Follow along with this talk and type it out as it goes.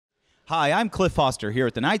Hi, I'm Cliff Foster here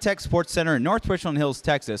at the NITEC Sports Center in North Richland Hills,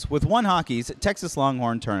 Texas, with OneHockey's Texas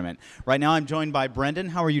Longhorn Tournament. Right now I'm joined by Brendan.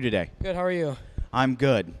 How are you today? Good. How are you? I'm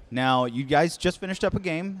good. Now, you guys just finished up a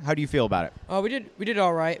game. How do you feel about it? We did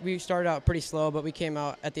all right. We started out pretty slow, but we came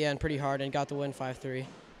out at the end pretty hard and got the win 5-3.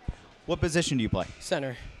 What position do you play?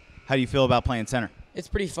 Center. How do you feel about playing center? It's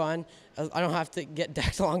pretty fun. I don't have to get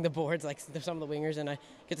decked along the boards like some of the wingers, and I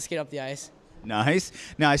get to skate up the ice. Nice.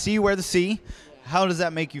 Now, I see you wear the C. How does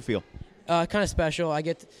that make you feel? Kind of special. I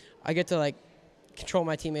get to like control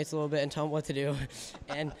my teammates a little bit and tell them what to do,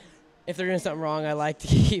 and if they're doing something wrong, I like to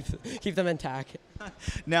keep them intact.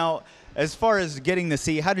 Now, as far as getting the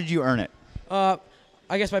C, how did you earn it? I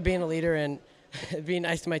guess by being a leader and being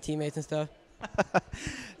nice to my teammates and stuff.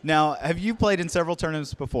 Now, have you played in several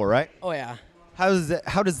tournaments before, right? Oh yeah. How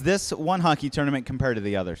does this OneHockey tournament compare to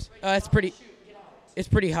the others? It's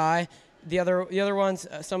pretty high. The other ones,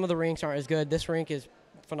 some of the rinks aren't as good. This rink is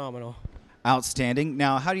phenomenal. Outstanding.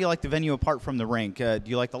 Now, how do you like the venue apart from the rink? Do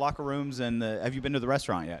you like the locker rooms, and have you been to the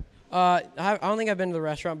restaurant yet? I don't think I've been to the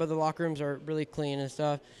restaurant, but the locker rooms are really clean and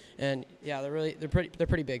stuff, and yeah, they're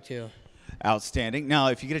pretty big too. Outstanding. Now,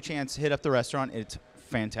 if you get a chance, hit up the restaurant. It's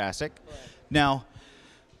fantastic. Right. Now,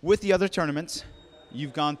 with the other tournaments,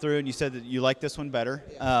 you've gone through and you said that you like this one better.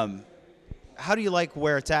 Yeah. How do you like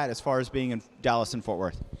where it's at as far as being in Dallas and Fort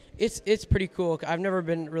Worth? It's pretty cool. I've never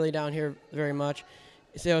been really down here very much.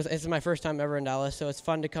 So it's my first time ever in Dallas, so it's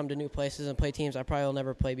fun to come to new places and play teams I probably will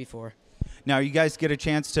never play before. Now, you guys get a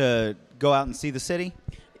chance to go out and see the city?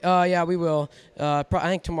 Yeah, we will. I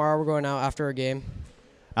think tomorrow we're going out after a game.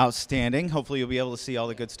 Outstanding. Hopefully you'll be able to see all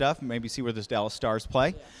the good stuff, maybe see where those Dallas Stars play.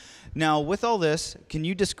 Yeah. Now, with all this, can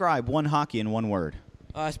you describe OneHockey in one word?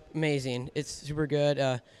 It's amazing. It's super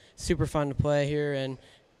good, super fun to play here, and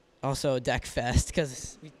also deck fest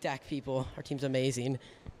because we deck people. Our team's amazing.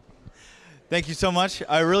 Thank you so much.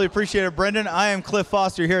 I really appreciate it, Brendan. I am Cliff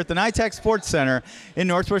Foster here at the NITEC Sports Center in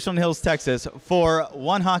North Richland Hills, Texas for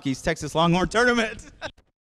OneHockey's Texas Longhorn Tournament.